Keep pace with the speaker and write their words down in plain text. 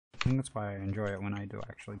think that's why I enjoy it when I do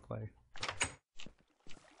actually play.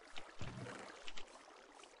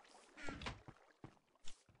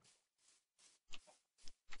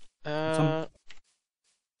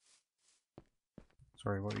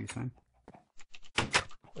 Sorry, what were you saying?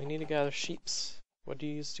 We need to gather sheeps. What do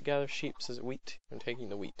you use to gather sheeps? Is it wheat? I'm taking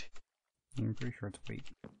the wheat. I'm pretty sure it's wheat.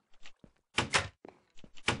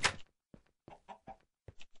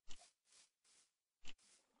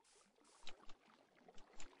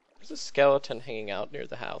 There's a skeleton hanging out near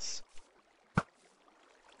the house.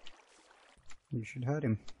 You should hurt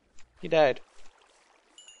him. He died.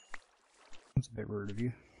 That's a bit rude of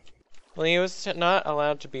you. Well, he was not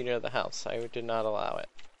allowed to be near the house. I did not allow it.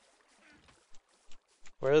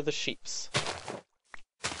 Where are the sheeps?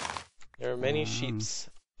 There are many sheeps,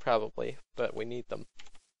 probably, but we need them.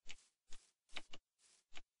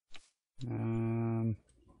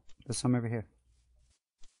 There's some over here.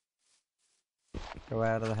 Go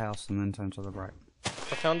out of the house and then turn to the right.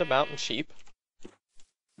 I found a mountain sheep.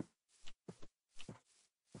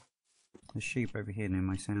 There's sheep over here near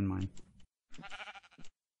my sand mine.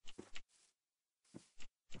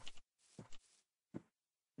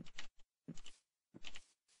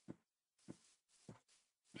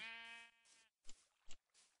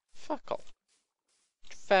 Fuck all.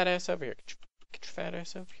 Get your fat ass over here. Get your fat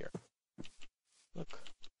ass over here. Look.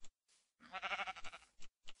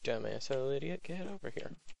 Dumbass little idiot, get over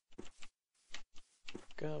here.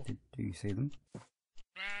 Go. Do you see them?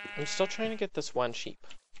 I'm still trying to get this one sheep.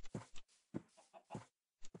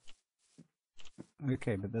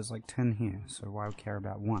 Okay, but there's like 10 here, so why care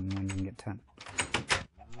about one when you can get 10?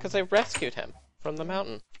 Because I rescued him from the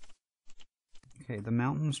mountain. Okay, the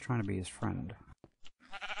mountain's trying to be his friend.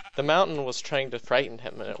 The mountain was trying to frighten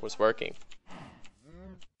him and it was working.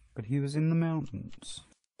 But he was in the mountains.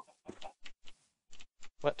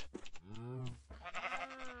 What?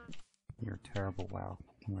 You're a terrible WoW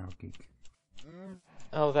geek.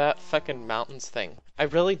 Oh, that fucking mountains thing. I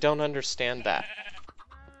really don't understand that.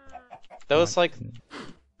 That was like...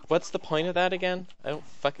 What's the point of that again? I don't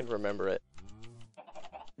fucking remember it.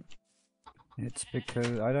 It's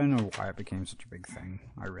because... I don't know why it became such a big thing.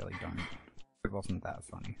 I really don't. It wasn't that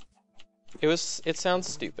funny. It sounds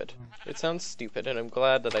stupid. It sounds stupid, and I'm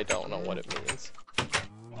glad that I don't know what it means.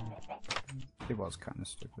 It was kind of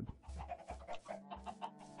stupid.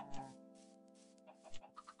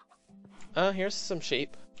 Here's some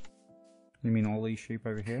sheep. You mean all these sheep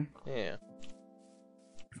over here? Yeah.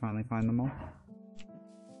 Finally find them all?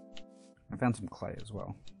 I found some clay as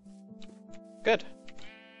well. Good.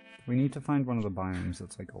 We need to find one of the biomes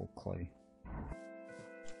that's like all clay.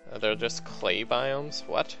 They're just clay biomes?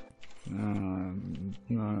 What?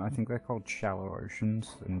 No, I think they're called shallow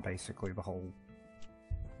oceans, and basically the whole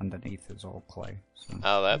underneath is all clay. So.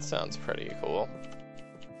 Oh, that sounds pretty cool.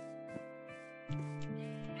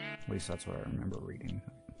 At least that's what I remember reading.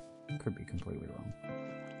 Could be completely wrong.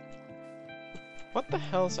 What the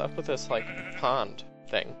hell's up with this, like, pond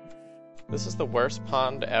thing? This is the worst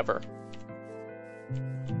pond ever.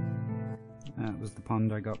 That was the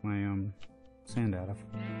pond I got my, sand out of.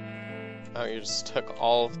 Oh, you just took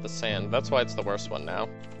all of the sand. That's why it's the worst one now.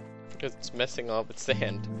 Because it's missing all of its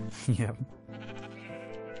sand. Yep.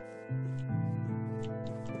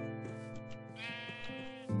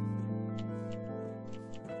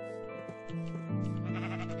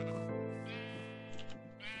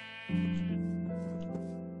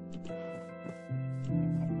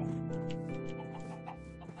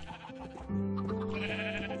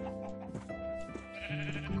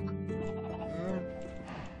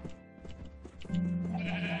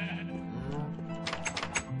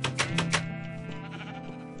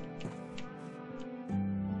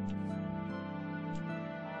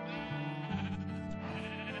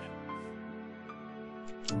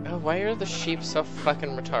 Oh, why are the sheep so fucking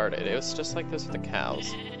retarded? It was just like this with the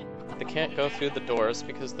cows. They can't go through the doors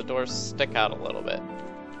because the doors stick out a little bit.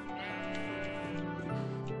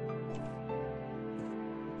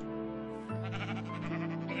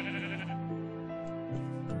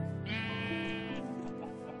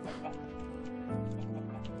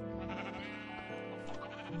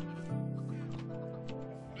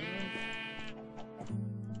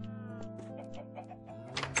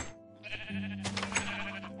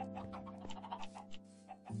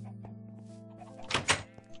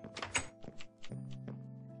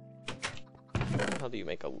 How do you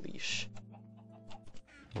make a leash?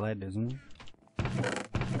 Lead, isn't it?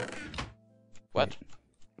 What?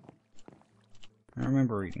 I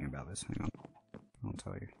remember reading about this. Hang on. I'll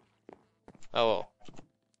tell you. Oh.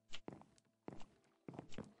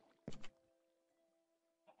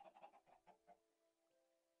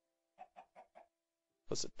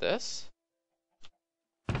 Was it this?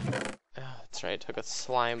 Oh, that's right, I took a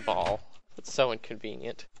slime ball. That's so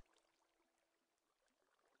inconvenient.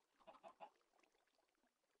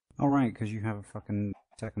 Alright, because you have a fucking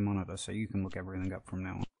second monitor, so you can look everything up from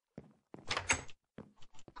now on.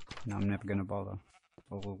 No, I'm never gonna bother.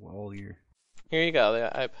 All you. Here you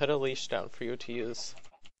go, I put a leash down for you to use.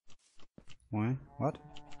 Why? What?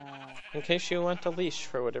 In case you want a leash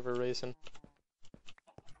for whatever reason.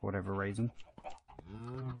 For whatever reason.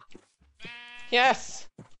 Yes!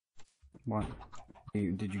 What?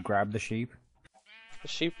 Did you grab the sheep? The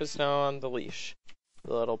sheep is now on the leash.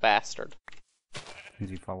 The little bastard. Is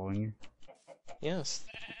he following you? Yes.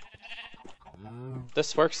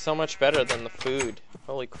 This works so much better than the food.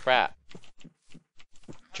 Holy crap.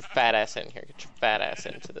 Get your fat ass in here. Get your fat ass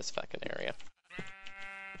into this fucking area.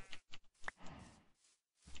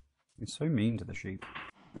 He's so mean to the sheep.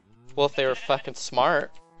 Well, if they were fucking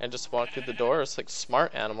smart and just walked through the doors like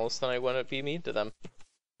smart animals, then I wouldn't be mean to them.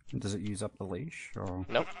 Does it use up the leash, or...?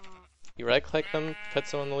 Nope. You right-click them, puts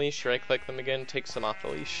them on the leash, you right-click them again, takes them off the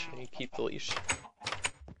leash, and you keep the leash.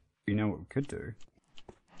 You know what we could do?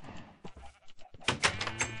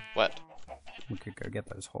 What? We could go get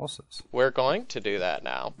those horses. We're going to do that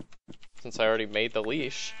now, since I already made the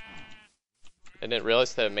leash. I didn't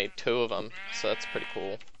realize that I made 2 of them, so that's pretty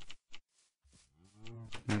cool.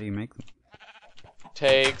 How do you make them?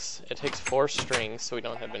 It takes 4 strings, so we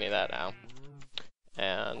don't have any of that now.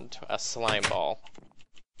 And a slime ball.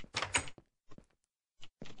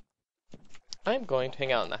 I'm going to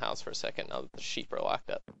hang out in the house for a second now that the sheep are locked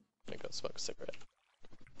up. I'm gonna go smoke a cigarette.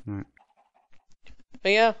 Alright.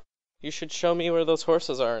 But yeah, you should show me where those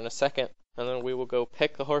horses are in a second, and then we will go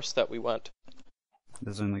pick the horse that we want.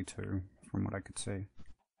 There's only 2, from what I could see.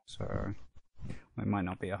 So, it might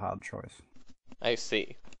not be a hard choice. I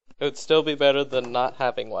see. It would still be better than not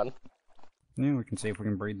having one. Yeah, we can see if we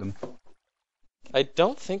can breed them. I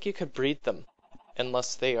don't think you could breed them,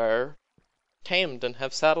 unless they are tamed and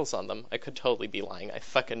have saddles on them. I could totally be lying. I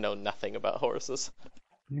fucking know nothing about horses.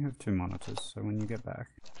 You have 2 monitors, so when you get back,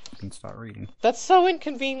 you can start reading. That's so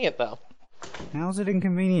inconvenient, though. How's it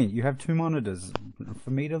inconvenient? You have 2 monitors.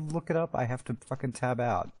 For me to look it up, I have to fucking tab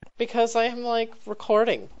out. Because I am, like,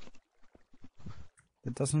 recording.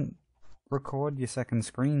 It doesn't record your second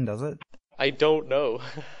screen, does it? I don't know.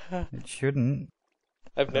 It shouldn't.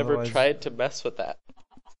 I've never Otherwise... tried to mess with that.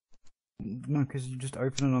 No, because you just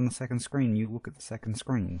open it on the second screen, you look at the second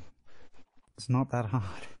screen. It's not that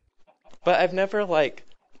hard. But I've never, like,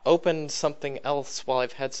 opened something else while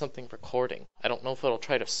I've had something recording. I don't know if it'll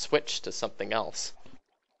try to switch to something else.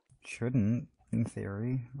 It shouldn't, in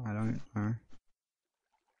theory. I don't know.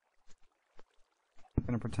 I'm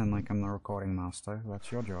gonna pretend like I'm the recording master.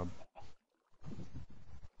 That's your job.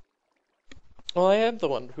 Well, I am the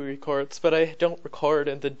one who records, but I don't record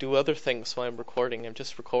and then do other things while I'm recording. I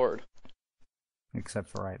just record. Except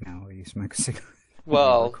for right now, where you smoke a cigarette.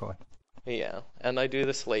 Well, yeah, and I do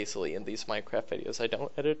this lazily in these Minecraft videos. I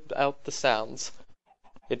don't edit out the sounds.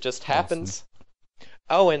 It just happens. Awesome.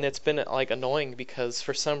 Oh, and it's been, like, annoying because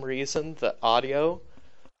for some reason the audio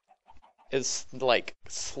is, like,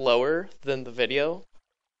 slower than the video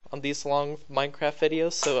on these long Minecraft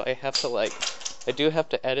videos, so I have to, like, I do have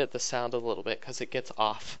to edit the sound a little bit because it gets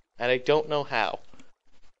off, and I don't know how.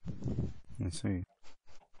 I see.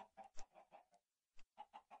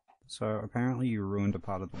 So, apparently you ruined a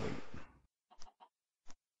part of the wheat.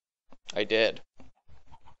 I did.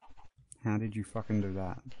 How did you fucking do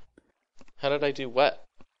that? How did I do what?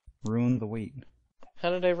 Ruin the wheat. How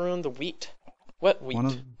did I ruin the wheat? What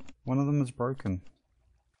wheat? One of them is broken.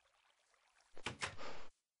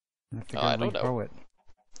 You have to go I don't know. regrow it.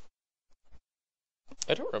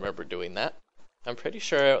 I don't remember doing that. I'm pretty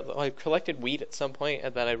sure I collected wheat at some point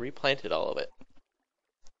and then I replanted all of it.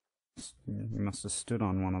 You must have stood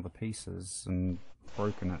on one of the pieces and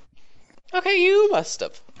broken it. Okay, you must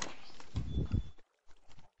have.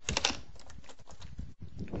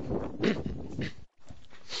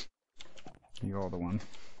 You're the one.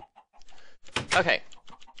 Okay.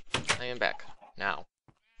 I am back. Now.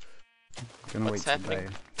 Gonna What's wait happening?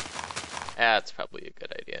 today. That's probably a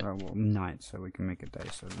good idea. Oh, well, night, so we can make a day,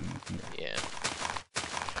 so then we can go. Yeah.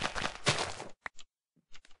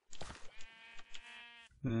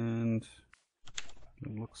 And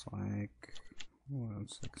it looks like, well,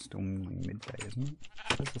 it's like still midday, isn't it?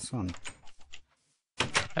 Where's the sun?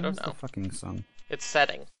 I don't know. The fucking sun? It's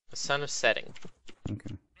setting. The sun is setting.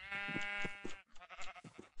 Okay.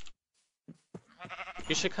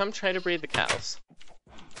 You should come try to breed the cows.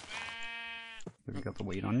 Have you got the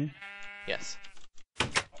weight on you? Yes.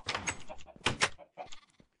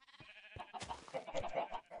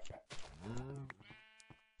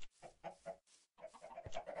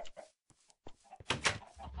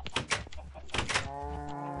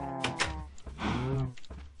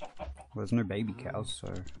 there's no baby cows,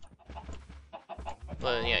 so...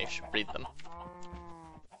 Well, yeah, you should breed them.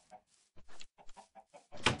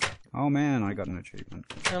 Oh man, I got an achievement.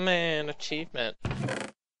 Oh man, achievement.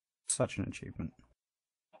 Such an achievement.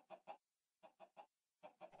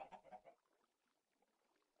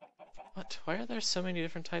 What? Why are there so many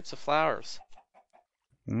different types of flowers?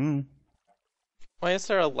 Hmm. Why is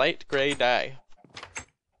there a light gray dye?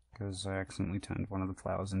 Because I accidentally turned one of the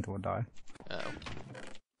flowers into a dye. Oh.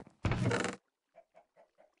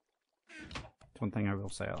 One thing I will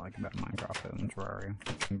say I like about Minecraft and Terraria.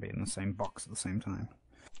 It can be in the same box at the same time.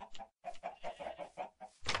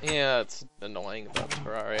 Yeah, it's annoying about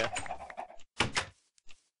Terraria.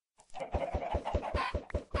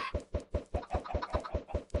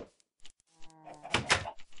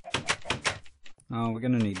 Oh, we're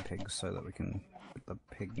gonna need pigs so that we can get the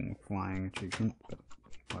pig and flying achievement, but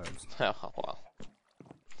whatevs. Oh, well.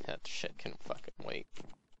 That shit can fucking wait.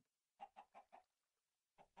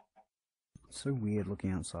 It's so weird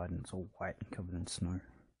looking outside and it's all white and covered in snow.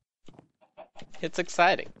 It's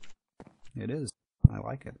exciting. It is. I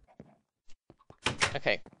like it.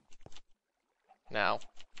 Okay. Now,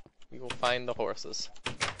 we will find the horses.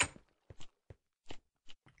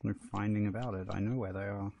 No finding about it. I know where they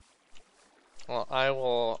are. Well, I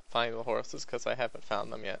will find the horses because I haven't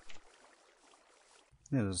found them yet.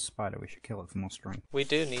 Yeah, there's a spider. We should kill it for more strength. We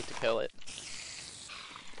do need to kill it.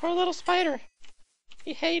 Poor little spider.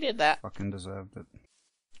 He hated that. Fucking deserved it.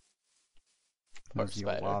 Poor There's your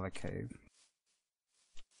spider. lava cave.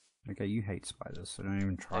 Okay, you hate spiders, so don't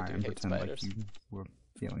even try do and hate pretend spiders. like you were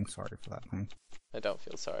feeling sorry for that thing. I don't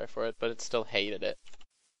feel sorry for it, but it still hated it.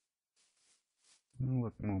 Oh,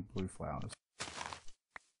 look, more blue flowers.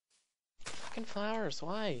 Fucking flowers,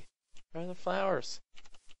 why? Where are the flowers?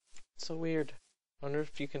 It's so weird. I wonder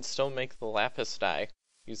if you can still make the lapis dye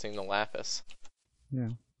using the lapis. Yeah.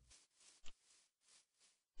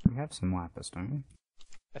 We have some lapis, don't we?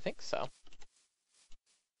 I think so.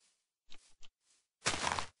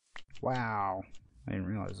 Wow. I didn't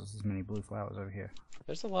realize there's as many blue flowers over here.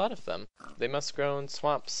 There's a lot of them. They must grow in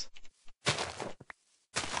swamps.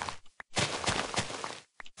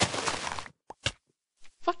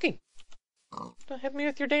 Fucking! Don't hit me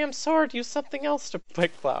with your damn sword. Use something else to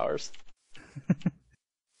pick flowers.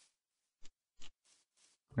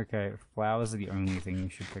 Okay, flowers are the only thing you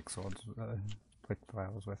should pick pick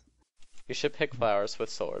flowers with. You should pick flowers with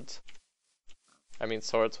swords. I mean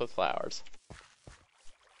swords with flowers.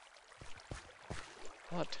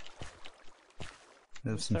 What?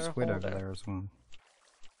 There's Is some there a squid hole over there? there as well.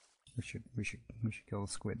 We should kill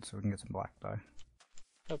the squid so we can get some black dye.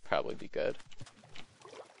 That'd probably be good.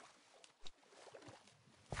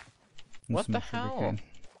 And What some the hell? sugarcane.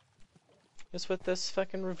 Is with this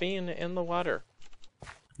fucking ravine in the water.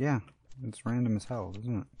 Yeah, it's random as hell,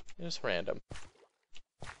 isn't it? It's random.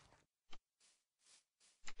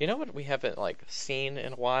 You know what we haven't like seen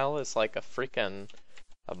in a while is like a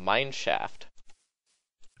mine shaft.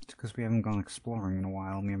 It's because we haven't gone exploring in a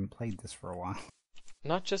while and we haven't played this for a while.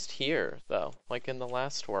 Not just here though, like in the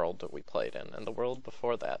last world that we played in, and the world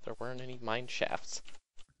before that, there weren't any mine shafts.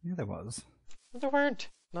 Yeah, there was. There weren't.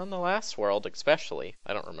 Not in the last world, especially.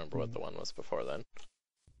 I don't remember what the one was before then.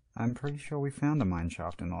 I'm pretty sure we found a mine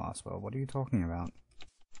shaft in the last world. What are you talking about?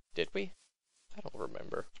 Did we? I don't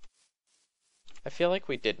remember. I feel like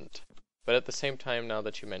we didn't. But at the same time, now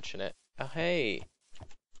that you mention it, oh hey!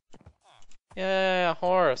 Yeah,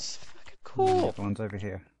 horse. Fucking cool. Yeah, the one's over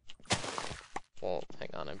here. Well, hang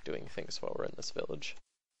on, I'm doing things while we're in this village.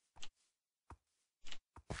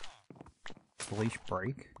 Does the leash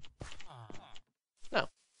break? No.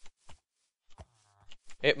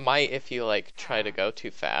 It might if you, like, try to go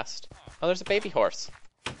too fast. Oh, there's a baby horse.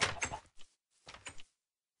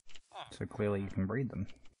 So clearly you can breed them.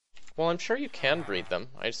 Well, I'm sure you can breed them.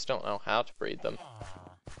 I just don't know how to breed them.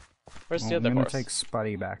 Where's the Well, other I'm gonna horse? take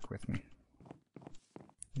Spuddy back with me.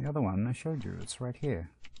 The other one, I showed you, it's right here.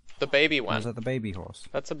 The baby Or one. is that the baby horse?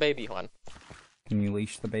 That's a baby one. Can you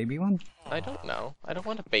leash the baby one? I don't know. I don't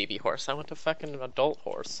want a baby horse. I want a fucking adult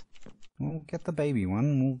horse. Well, get the baby one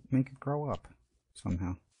and we'll make it grow up.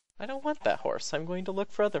 Somehow. I don't want that horse. I'm going to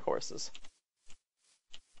look for other horses.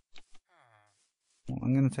 Well,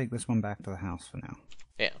 I'm gonna take this one back to the house for now.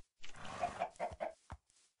 Yeah.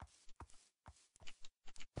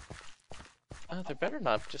 Oh, there better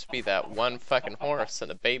not just be that one fucking horse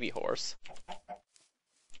and a baby horse.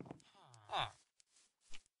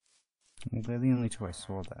 Well, they're the only two I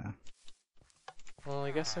saw there. Well,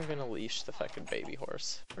 I guess I'm gonna leash the fucking baby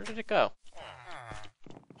horse. Where did it go?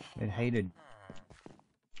 It hated...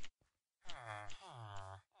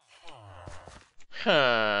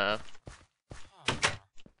 Huh.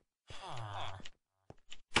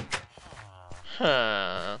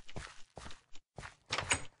 Huh.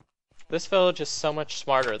 This village is so much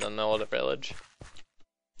smarter than the older village.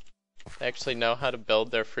 They actually know how to build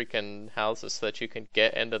their freaking houses so that you can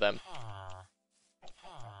get into them.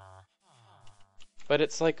 But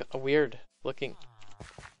it's like a weird looking.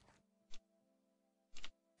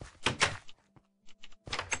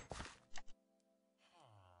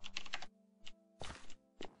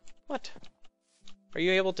 What? Are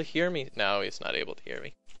you able to hear me? No, he's not able to hear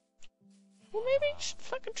me. Well, maybe you should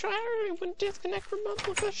fucking try her and wouldn't disconnect from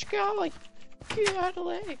Motherfucker Golly. Get out of the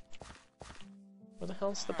way. Where the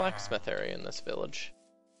hell's the blacksmith area in this village?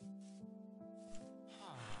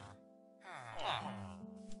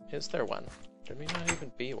 Is there one? There may not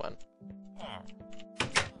even be one.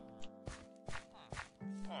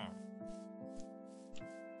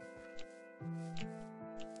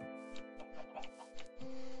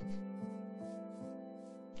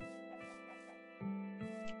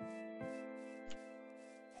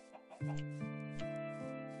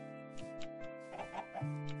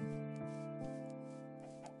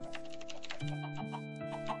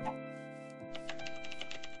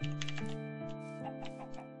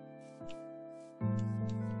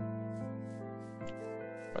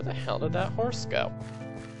 Where the hell did that horse go?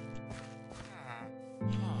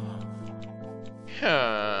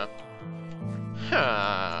 Huh.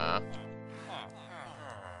 Huh.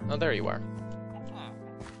 Oh, there you are.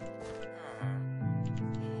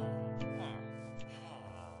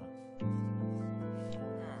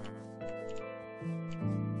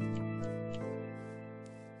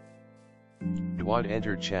 Dwod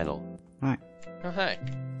entered channel. Hi. Oh, hi.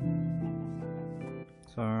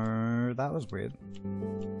 So, that was weird.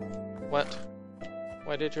 What?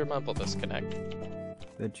 Why did your mumble disconnect?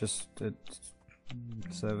 It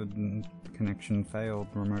server connection failed,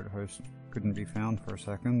 remote host couldn't be found for a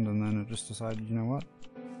second, and then it just decided, you know what?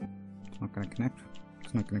 It's not going to connect.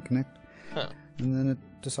 It's not going to connect. Huh. And then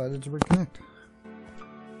it decided to reconnect.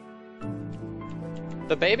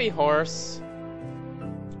 The baby horse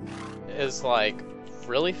is like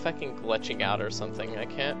really fucking glitching out or something. I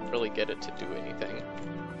can't really get it to do anything.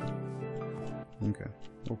 Okay.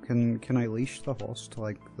 Well, can I leash the horse to,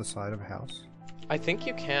 like, the side of a house? I think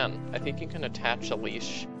you can. I think you can attach a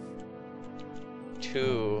leash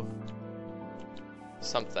to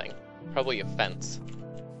something. Probably a fence.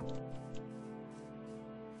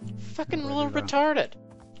 Fucking How do I little do that? retarded!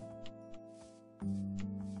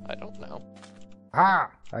 I don't know.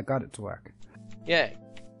 Ah! I got it to work. Yay.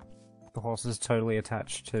 The horse is totally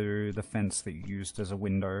attached to the fence that you used as a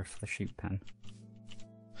window for the sheep pen.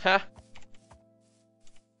 Ha!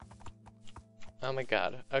 Oh my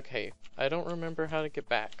god. Okay, I don't remember how to get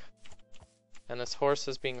back. And this horse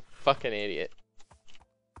is being a fucking idiot.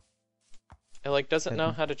 It like doesn't know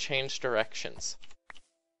how to change directions.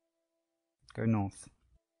 Go north.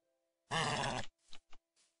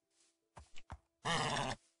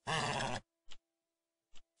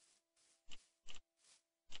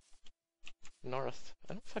 North.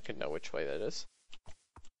 I don't fucking know which way that is.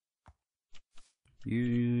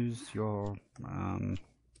 Use your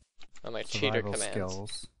Oh, my cheater survival commands.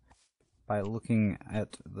 skills by looking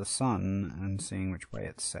at the sun and seeing which way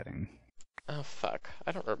it's setting. Oh fuck.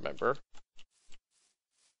 I don't remember.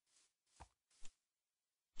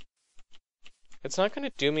 It's not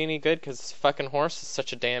gonna do me any good because this fucking horse is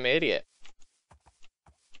such a damn idiot.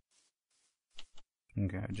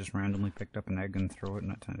 Okay, I just randomly picked up an egg and threw it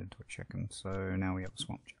and it turned into a chicken, so now we have a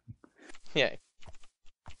swamp chicken. Yay.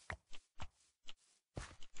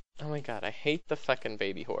 Oh my god, I hate the fucking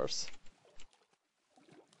baby horse.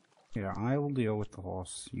 Yeah, I will deal with the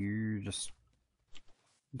horse. You just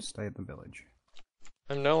stay at the village.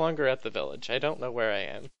 I'm no longer at the village. I don't know where I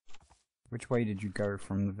am. Which way did you go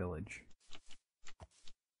from the village?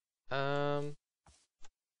 I'm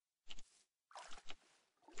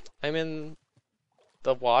in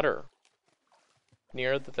the water.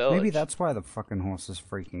 Near the village. Maybe that's why the fucking horse is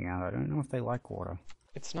freaking out. I don't know if they like water.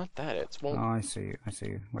 It's not that, it's Oh, won't. I see, I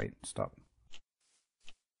see. Wait, stop.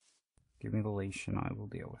 Give me the leash and I will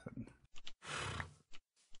deal with it.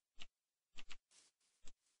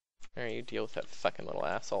 Alright, you deal with that fucking little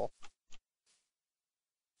asshole.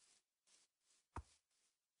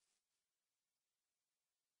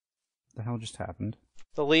 The hell just happened?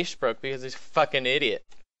 The leash broke because he's a fucking idiot.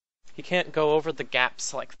 He can't go over the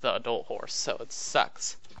gaps like the adult horse, so it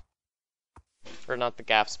sucks. Or not the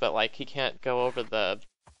gaps, but like he can't go over the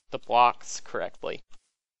blocks correctly.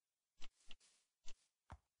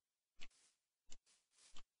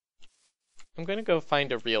 I'm gonna go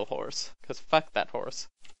find a real horse, cause fuck that horse.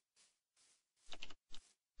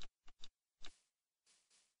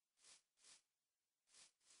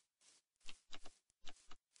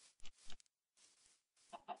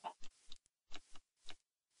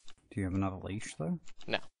 Do you have another leash, though?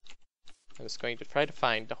 No. I was going to try to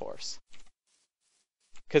find the horse.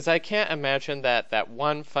 Because I can't imagine that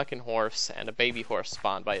one fucking horse and a baby horse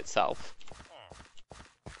spawned by itself.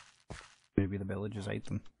 Maybe the villagers ate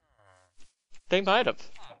them. They might have.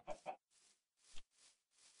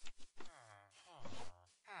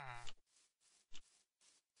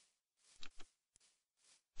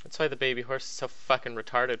 That's why the baby horse is so fucking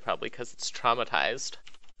retarded, probably, because it's traumatized.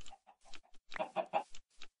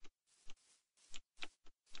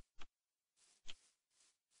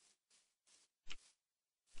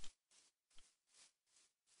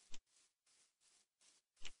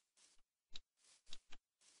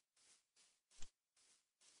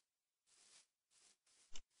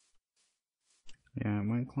 Yeah, it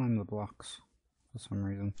won't climb the blocks for some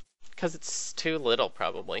reason. Because it's too little,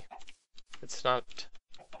 probably. It's not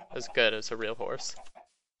as good as a real horse.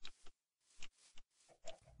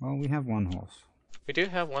 Well, we have one horse. We do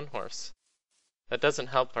have one horse. That doesn't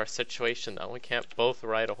help our situation, though. We can't both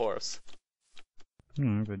ride a horse.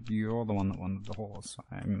 No, but you're the one that wanted the horse.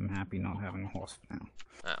 I'm happy not having a horse for now.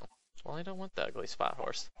 Oh. Well, I don't want the ugly spot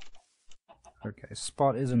horse. Okay,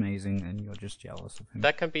 Spot is amazing, and you're just jealous of him.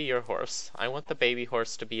 That can be your horse. I want the baby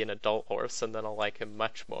horse to be an adult horse, and then I'll like him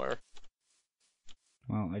much more.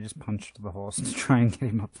 Well, I just punched the horse to try and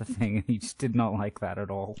get him up the thing, and he just did not like that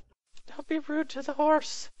at all. Don't be rude to the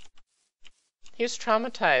horse. He's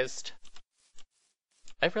traumatized.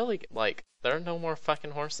 I really, there are no more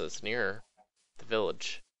fucking horses near the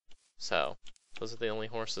village. So, those are the only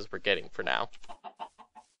horses we're getting for now.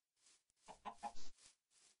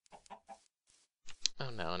 Oh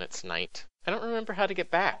no, and it's night. I don't remember how to get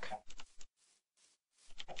back.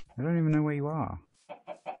 I don't even know where you are.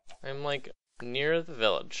 I'm, near the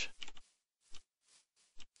village.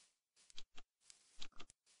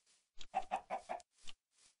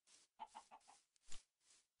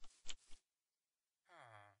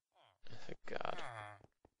 Thank God.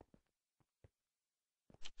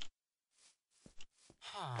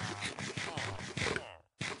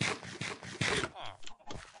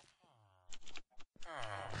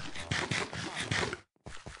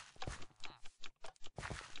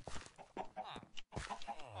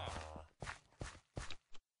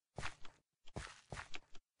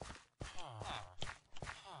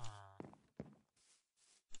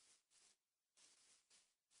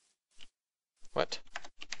 What?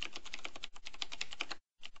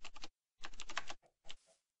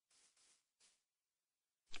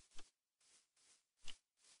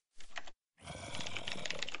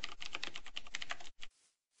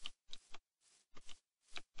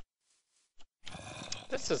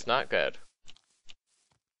 This is not good.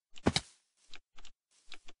 This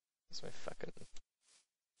is my fucking...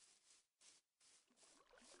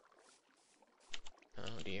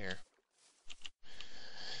 Oh dear.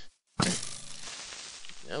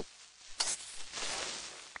 Nope.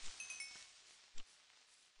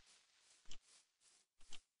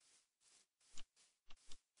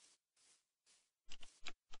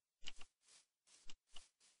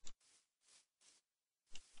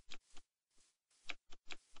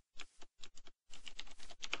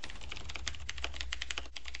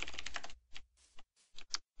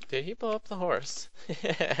 Did he blow up the horse?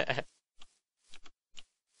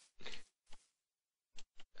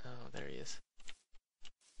 Oh, there he is.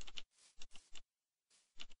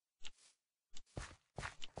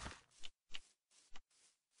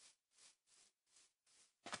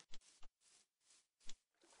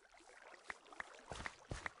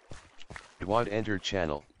 Dwod entered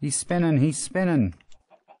channel. He's spinning, he's spinning.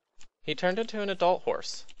 He turned into an adult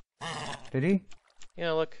horse. Did he?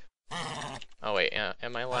 Yeah, look. Oh wait,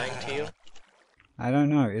 am I lying to you? I don't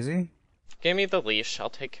know, is he? Give me the leash, I'll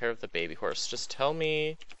take care of the baby horse. Just tell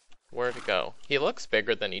me where to go. He looks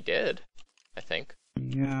bigger than he did, I think.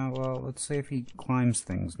 Yeah, well, let's see if he climbs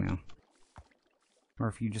things now. Or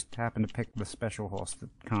if you just happen to pick the special horse that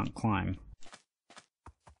can't climb.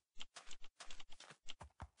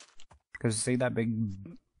 Because see that big...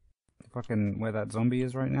 fucking... where that zombie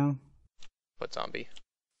is right now? What zombie?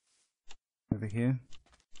 Over here.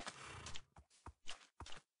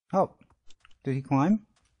 Oh! Did he climb?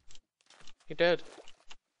 He did.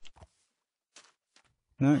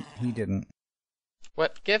 No, he didn't.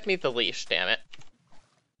 What? Give me the leash, damn it.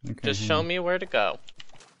 Okay, Just show me where to go.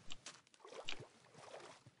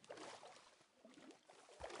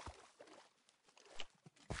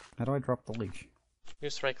 How do I drop the leash? You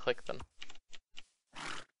just right-click them.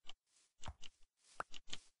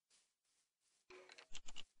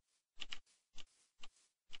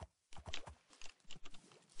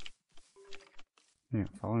 Yeah,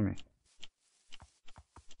 follow me.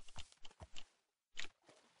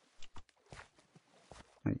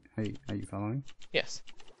 Are you following? Yes.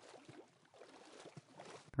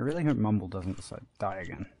 I really hope Mumble doesn't die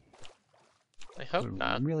again. I hope It's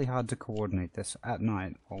not. really hard to coordinate this at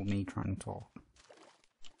night while me trying to talk.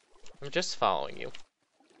 I'm just following you.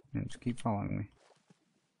 Yeah, just keep following me.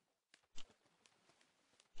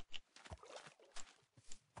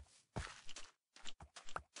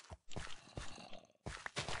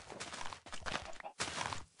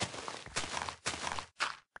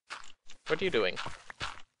 What are you doing?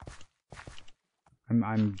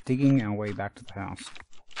 I'm digging our way back to the house.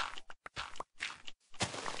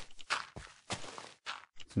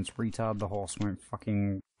 Since retard the horse won't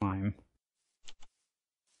fucking climb.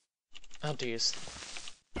 Oh, jeez.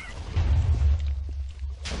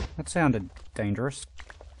 That sounded dangerous.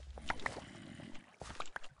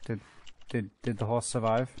 Did the horse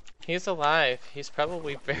survive? He's alive. He's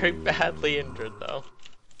probably very badly injured, though.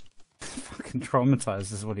 Fucking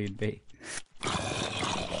traumatized is what he'd be.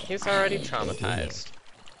 He's already traumatized.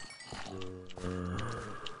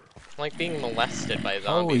 Like being molested by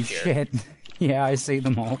zombies here. Holy shit. Yeah, I see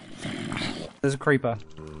them all. There's a creeper.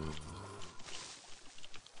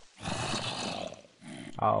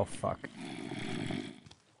 Oh, fuck.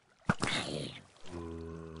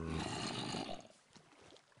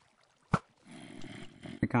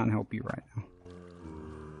 I can't help you right now.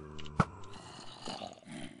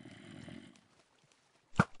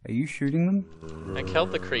 Are you shooting them? I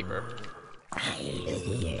killed the creeper.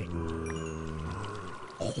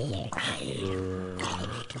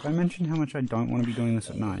 Have I mentioned how much I don't want to be doing this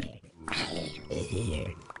at night?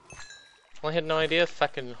 Well, I had no idea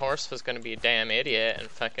fucking horse was gonna be a damn idiot and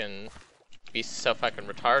fucking be so fucking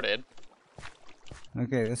retarded.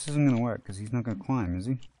 Okay, this isn't gonna work, because he's not gonna climb, is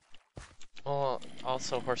he? Well,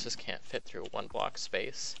 also horses can't fit through one block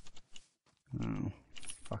space. Oh,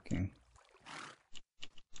 fucking...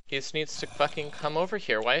 He just needs to fucking come over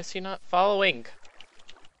here. Why is he not following?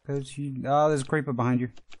 Because you... Oh, there's a creeper behind you.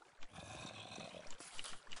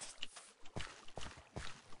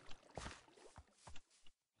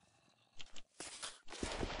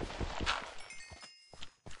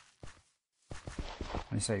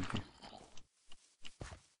 I saved you.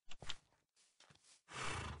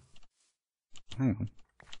 Hang on.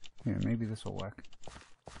 Yeah, maybe this will work.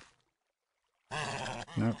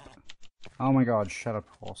 Nope. Oh my god, shut up,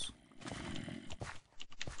 horse.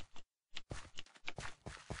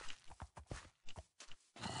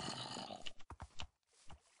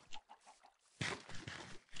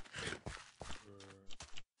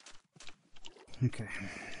 Okay.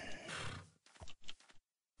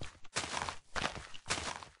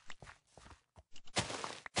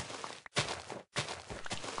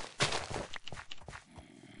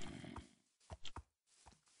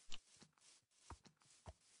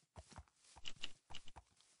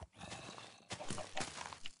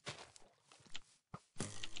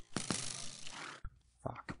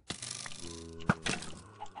 Fuck.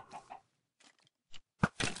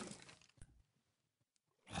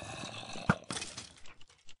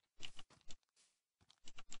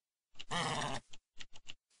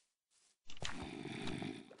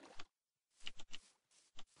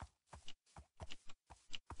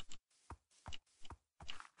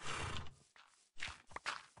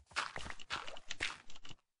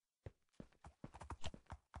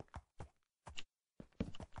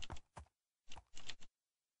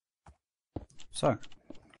 So,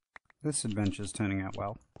 this adventure's turning out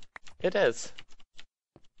well. It is.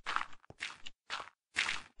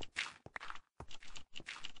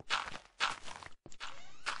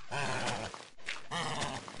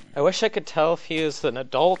 I wish I could tell if he is an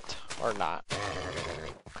adult or not.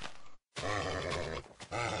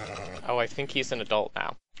 Oh, I think he's an adult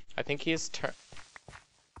now. I think he's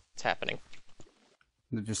What's happening?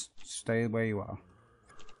 Just stay where you are.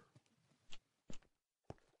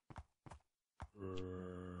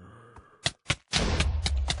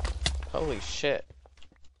 Holy shit.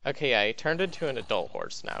 Okay, yeah, he turned into an adult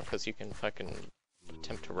horse now, because you can fucking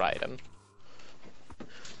attempt to ride him.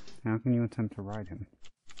 How can you attempt to ride him?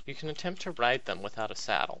 You can attempt to ride them without a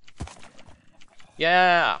saddle.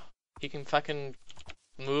 Yeah! He can fucking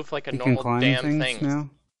move like a normal damn thing. Now?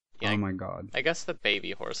 Yeah, oh my god. I guess the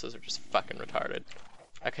baby horses are just fucking retarded.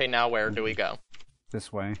 Okay, now where do we go?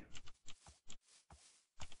 This way.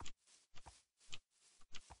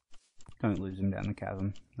 Don't lose him down the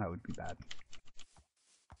chasm. That would be bad.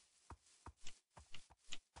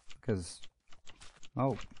 Because...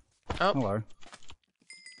 Oh. Oh. Hello.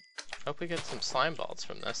 Hope we get some slime balls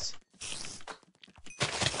from this.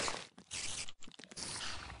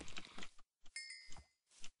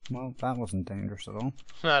 Well, that wasn't dangerous at all.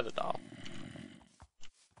 Not at all.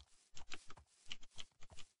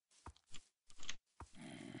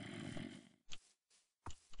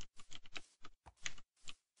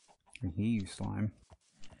 can hear you, slime.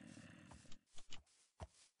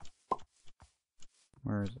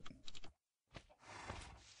 Where is it?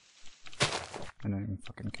 I don't even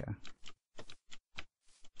fucking care.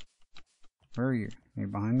 Where are you? Are you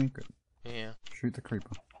behind me? Good. Yeah. Shoot the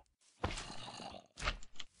creeper.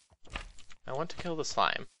 I want to kill the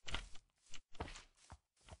slime.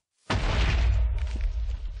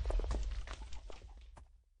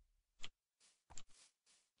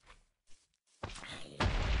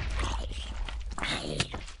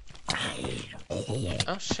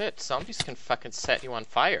 Oh shit, zombies can fucking set you on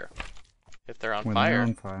fire. If they're on When fire. they're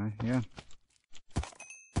on fire, yeah.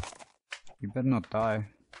 You better not die.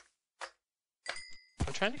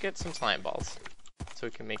 I'm trying to get some slime balls. So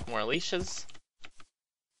we can make more leashes.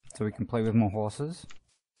 So we can play with more horses?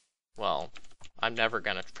 Well, I'm never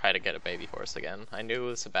gonna try to get a baby horse again. I knew it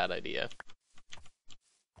was a bad idea.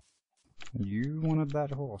 You wanted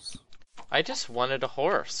that horse. I just wanted a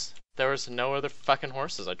horse. There was no other fucking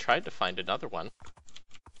horses. I tried to find another one.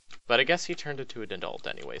 But I guess he turned into an adult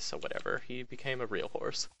anyway, so whatever. He became a real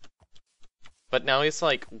horse. But now he's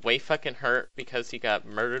like way fucking hurt because he got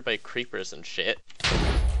murdered by creepers and shit.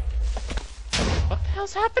 What the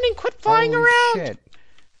hell's happening? Quit flying Holy around! Shit.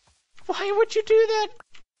 Why would you do that?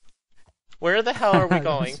 Where the hell are we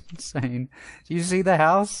going? That's insane. Do you see the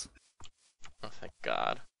house? Oh, thank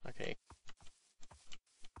God. Okay.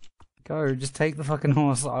 Go, just take the fucking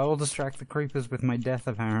horse. I will distract the creepers with my death,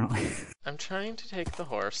 apparently. I'm trying to take the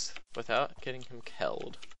horse without getting him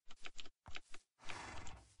killed.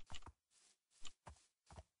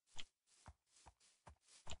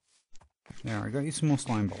 Yeah, I got you some more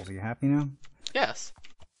slime balls. Are you happy now? Yes.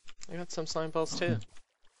 I got some slime balls too.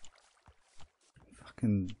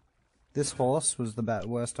 Fucking... This horse was the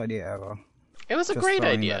worst idea ever. It was a Just great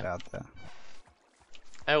throwing idea. that out there.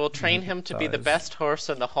 I will train hope him it to be the dies. best horse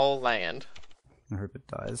in the whole land. I hope it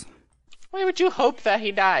dies. Why would you hope that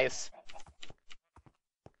he dies?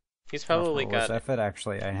 He's probably After all this got... effort,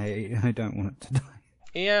 actually, I don't want it to die.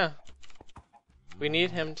 Yeah. We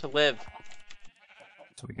need him to live.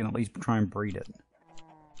 So we can at least try and breed it.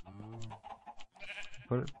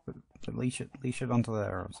 Put leash it onto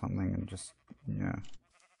there or something and just, yeah.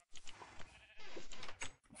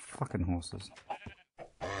 Fucking horses.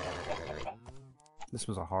 This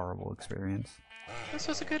was a horrible experience. This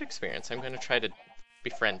was a good experience. I'm going to try to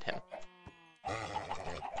befriend him.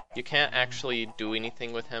 You can't actually do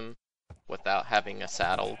anything with him without having a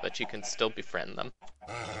saddle, but you can still befriend them.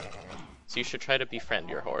 So you should try to befriend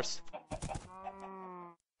your horse.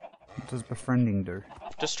 What does befriending do?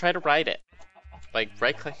 Just try to ride it. Like,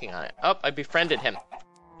 right-clicking on it. Oh, I befriended him.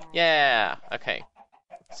 Yeah! Okay.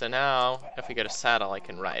 So now, if we get a saddle, I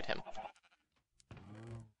can ride him.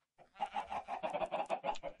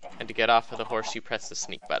 And to get off of the horse, you press the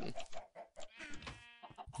sneak button.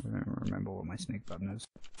 I don't remember what my sneak button is.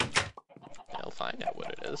 I'll find out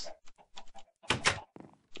what it is.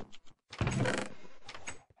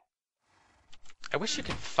 I wish you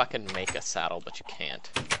could fucking make a saddle, but you can't.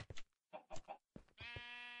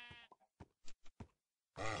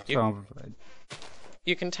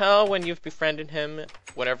 You can tell when you've befriended him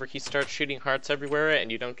whenever he starts shooting hearts everywhere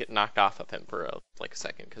and you don't get knocked off of him for like a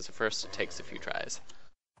second, because at first it takes a few tries.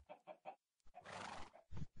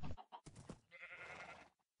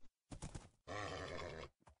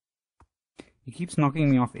 He keeps knocking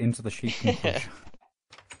me off into the sheep enclosure.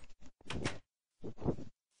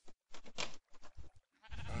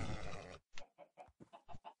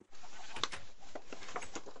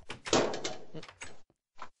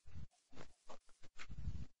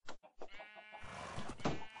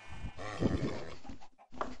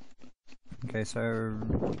 Okay, so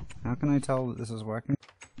how can I tell that this is working?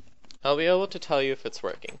 I'll be able to tell you if it's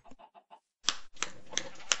working.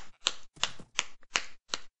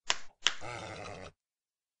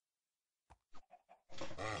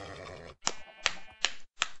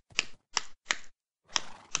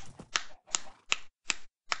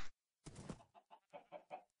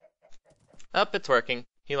 Up, it's working.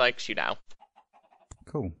 He likes you now.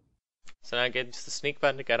 Cool. So now get the sneak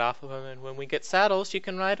button to get off of him, and when we get saddles, you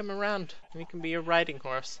can ride him around. He can be your riding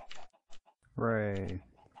horse. Hooray.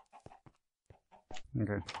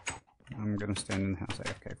 Okay. I'm gonna stand in the house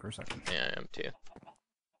AFK for a second. Yeah, I am too.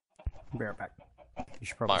 Be right back. You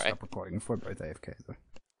should probably Alright. stop recording if we're both AFK though.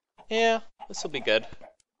 Yeah, this will be good.